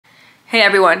Hey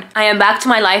everyone, I am back to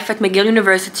my life at McGill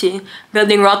University,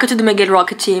 building rockets to the McGill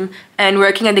rocket team and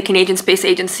working at the Canadian Space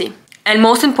Agency. And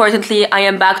most importantly, I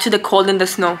am back to the cold and the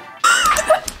snow.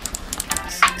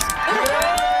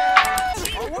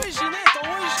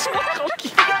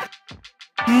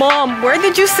 Mom, where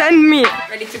did you send me?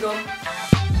 Ready to go.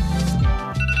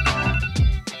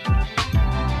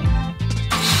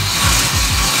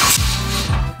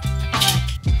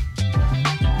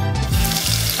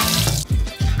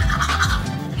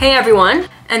 Hey everyone,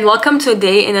 and welcome to a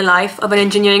day in the life of an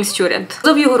engineering student. For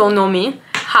those of you who don't know me,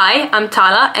 hi, I'm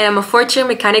Tala and I'm a fourth-year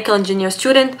mechanical engineer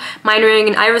student minoring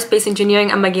in aerospace engineering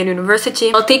at McGill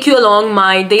University. I'll take you along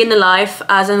my day in the life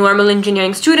as a normal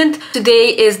engineering student.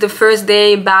 Today is the first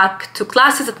day back to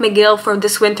classes at McGill for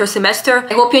this winter semester.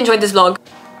 I hope you enjoyed this vlog.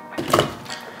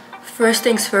 First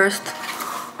things first,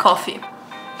 coffee.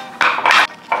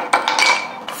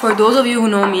 For those of you who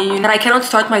know me, you know that I cannot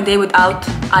start my day without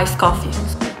iced coffee.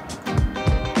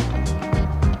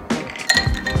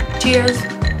 Cheers.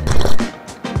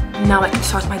 Now I can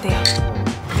start my day.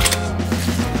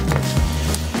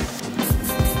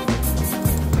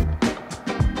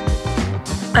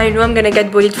 I know I'm gonna get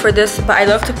bullied for this, but I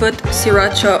love to put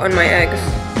sriracha on my eggs.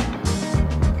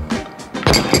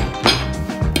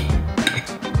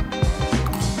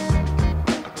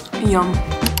 Yum.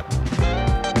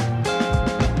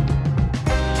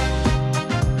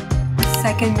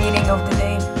 Second meeting of the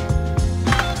day.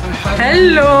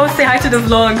 Hello! Say hi to the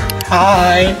vlog.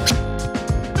 Hi!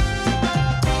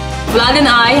 Vlad and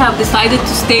I have decided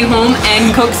to stay home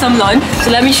and cook some lunch.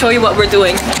 So let me show you what we're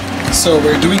doing. So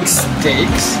we're doing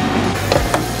steaks.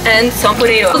 And some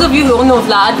potatoes. Those of you who don't know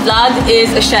Vlad, Vlad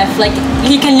is a chef. Like,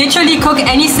 he can literally cook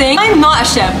anything. I'm not a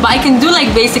chef, but I can do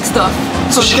like basic stuff.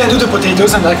 So she can do the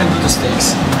potatoes and I can do the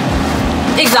steaks.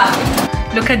 Exactly.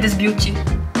 Look at this beauty.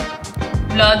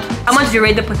 Vlad, how much do you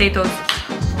rate the potatoes?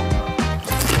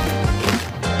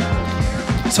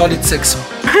 Solid 6.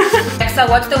 Alexa,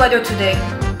 what's the weather today?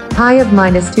 High of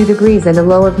 -2 degrees and a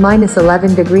low of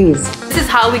 -11 degrees. This is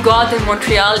how we go out in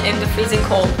Montreal in the freezing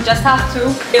cold. Just have to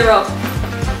gear up.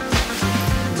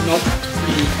 Not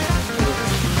really.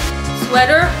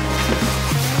 Sweater.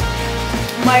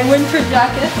 My winter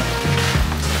jacket.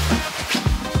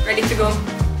 Ready to go.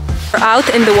 We're out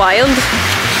in the wild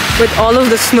with all of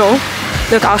the snow.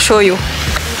 Look, I'll show you.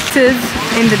 This is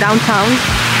in the downtown.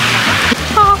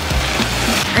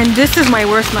 And this is my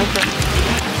worst nightmare.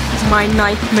 It's my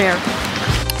nightmare.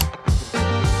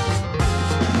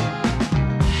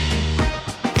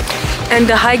 And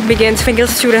the hike begins. McGill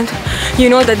student, you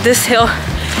know that this hill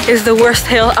is the worst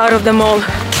hill out of them all.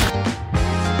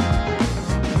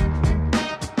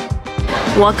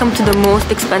 Welcome to the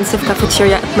most expensive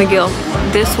cafeteria at McGill.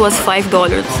 This was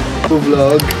 $5.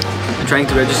 Vlog. I'm trying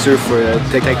to register for a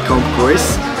tech comp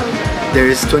course. There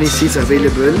is 20 seats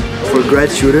available for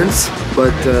grad students,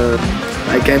 but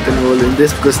I can't enroll in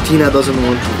this because Tina doesn't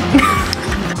want to.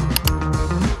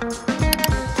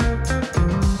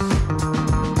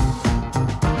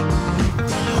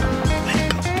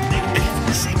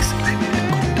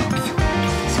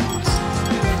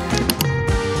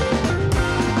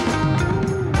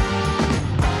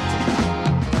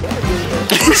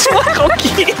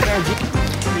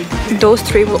 Those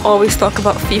three will always talk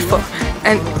about FIFA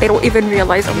and they don't even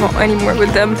realize I'm not anymore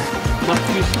with them.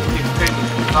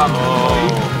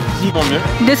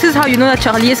 This is how you know that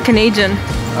Charlie is Canadian.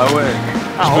 Ah ouais.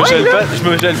 Je me gèle pas dessus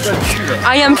là.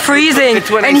 I am freezing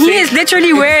and he is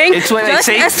literally wearing just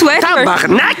a sweater.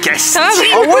 Tabarnak,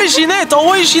 envoie Ginette,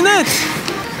 envoie Ginette.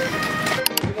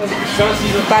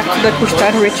 Back to the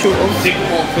couche-tard ritual.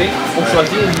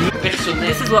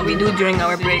 This is what we do during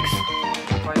our breaks.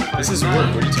 This is work,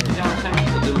 what are you talking about?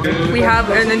 We have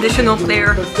an additional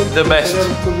player. The best.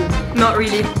 Not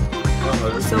really.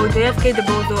 So JFK the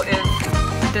bozo is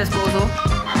this bozo.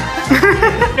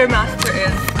 Their master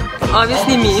is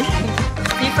obviously me.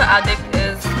 FIFA addict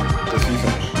is of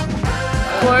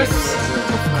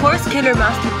course Killer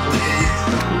Master.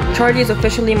 Charlie is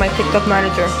officially my TikTok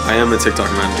manager. I am a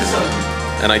TikTok manager now,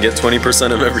 and I get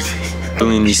 20% of everything.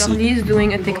 Charlie is doing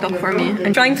a TikTok for me and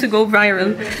trying to go viral.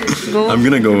 I'm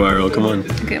gonna go viral, come on.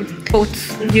 Okay. Quotes.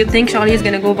 Do you think Charlie is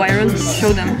gonna go viral?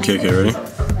 Show them. Okay, ready?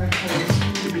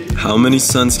 How many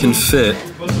suns can fit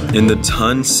in the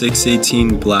ton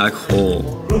 618 black hole?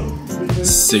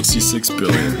 66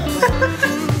 billion.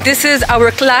 This is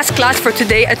our class for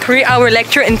today, a 3-hour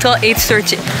lecture until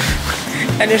 8:30.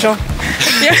 And les gens.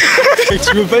 Tu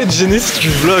peux pas être gêné si tu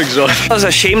vlogs, genre. I was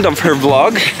ashamed of her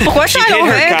vlog. Pourquoi she hid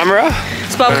her camera?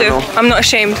 C'est pas vrai. I'm not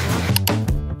ashamed.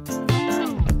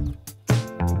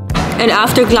 And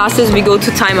after classes we go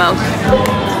to timeout.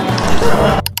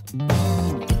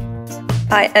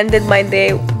 I ended my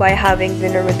day by having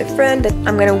dinner with a friend.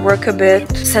 I'm gonna work a bit,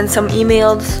 send some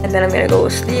emails, and then I'm gonna go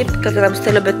sleep because I'm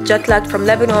still a bit jet lagged from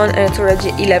Lebanon and it's already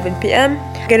 11 p.m.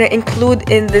 I'm gonna include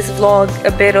in this vlog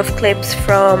a bit of clips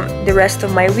from the rest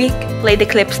of my week. Play the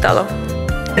clips, Tala.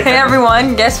 Hey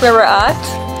everyone, guess where we're at?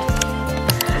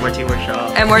 MRT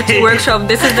workshop. MRT workshop.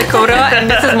 This is Dakota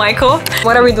and this is Michael.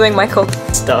 What are we doing, Michael?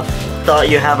 Stuff. Thought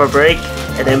you have a break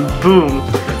and then boom,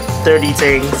 30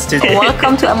 things to do.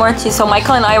 Welcome to MRT. So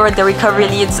Michael and I were the recovery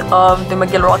leads of the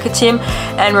McGill rocket team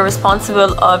and we're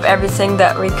responsible of everything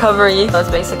that recovery does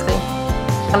basically.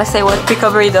 I'm gonna say what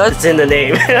recovery does. It's in the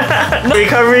name.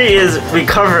 Recovery is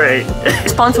recovering.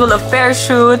 Responsible of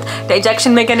parachute, the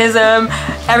ejection mechanism,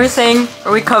 everything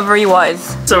recovery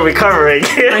wise. So recovering.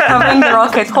 Recovering the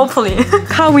rocket, hopefully.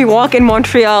 How we walk in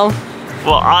Montreal.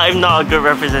 Well, I'm not a good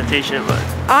representation, but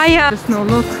I am. Just no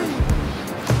look.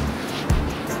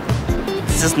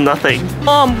 it's just nothing.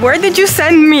 Mom, where did you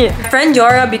send me? My friend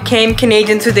Yara became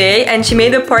Canadian today and she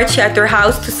made a party at her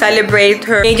house to celebrate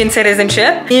her Canadian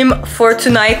citizenship. Theme for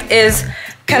tonight is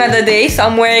Canada Day, so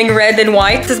I'm wearing red and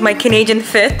white. This is my Canadian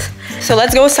fit. So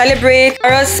let's go celebrate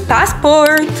Yara's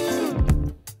passport.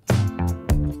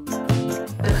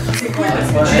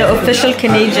 The official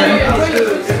Canadian,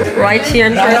 right here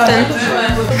in Curtin.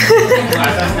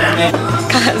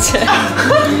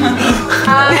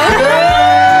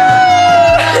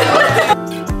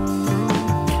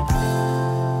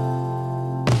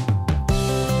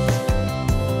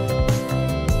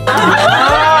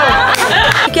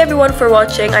 Thank you everyone for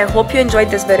watching. I hope you enjoyed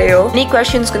this video. Any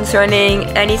questions concerning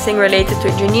anything related to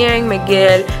engineering,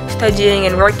 McGill, studying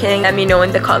and working, let me know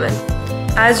in the comments.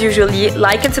 As usually,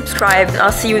 like and subscribe and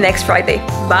I'll see you next Friday.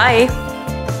 Bye!